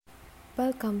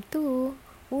Welcome to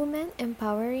Women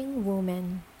Empowering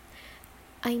Women.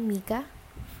 I'm Mika,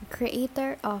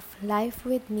 creator of Life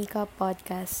with Mika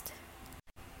podcast.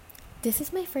 This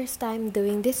is my first time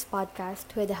doing this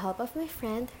podcast with the help of my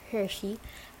friend Hershey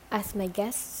as my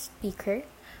guest speaker.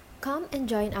 Come and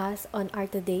join us on our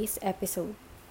today's episode.